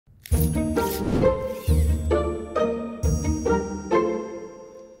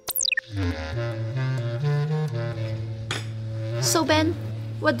So Ben,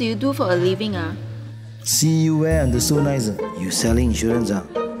 what do you do for a living? See you wear and so nice. You selling insurance?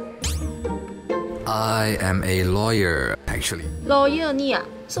 I am a lawyer, actually. Lawyer ni.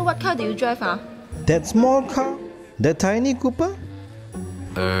 So what car do you drive? That small car? That tiny Cooper?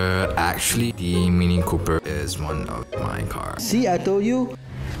 Actually, the Mini Cooper is one of my cars. See, I told you.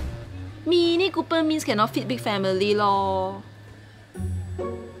 Mini Cooper means cannot fit big family lor.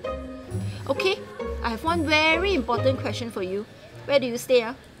 Okay, I have one very important question for you. Where do you stay?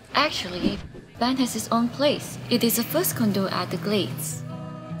 Actually, Ben has his own place. It is the first condo at the Glades.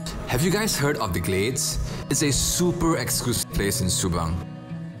 Have you guys heard of the Glades? It's a super exclusive place in Subang.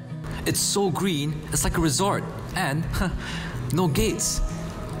 It's so green, it's like a resort. And, no gates.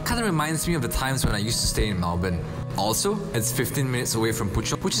 Kinda reminds me of the times when I used to stay in Melbourne. Also, it's 15 minutes away from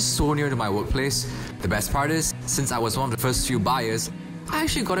Putra, which is so near to my workplace. The best part is, since I was one of the first few buyers, I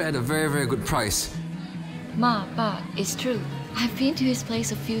actually got it at a very, very good price. Ma, Pa, it's true. I've been to his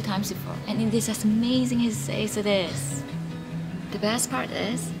place a few times before, and it is as amazing as he says it is. The best part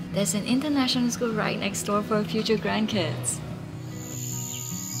is, there's an international school right next door for future grandkids.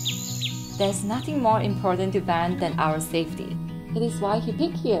 There's nothing more important to Ben than our safety. It is why he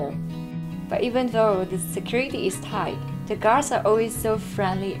picked here. But even though the security is tight, the guards are always so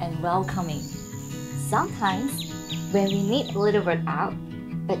friendly and welcoming. Sometimes, when we need a little workout,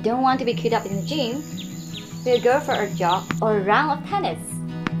 but don't want to be queued up in the gym, we'll go for a jog or a round of tennis.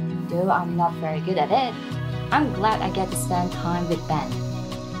 Though I'm not very good at it, I'm glad I get to spend time with Ben.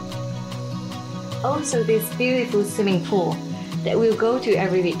 Also, this beautiful swimming pool that we'll go to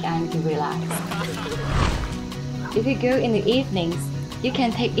every weekend to relax. If you go in the evenings, you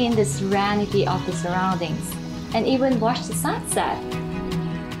can take in the serenity of the surroundings and even watch the sunset.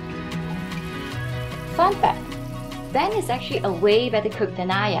 Fun fact, Ben is actually a way better cook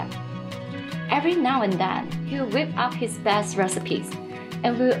than I am. Every now and then, he'll whip up his best recipes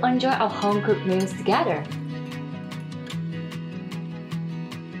and we'll enjoy our home-cooked meals together.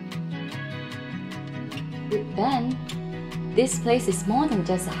 With Ben, this place is more than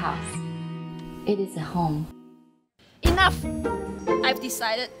just a house. It is a home. Enough! I've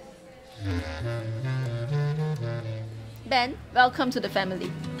decided. Ben, welcome to the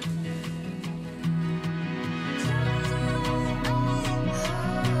family.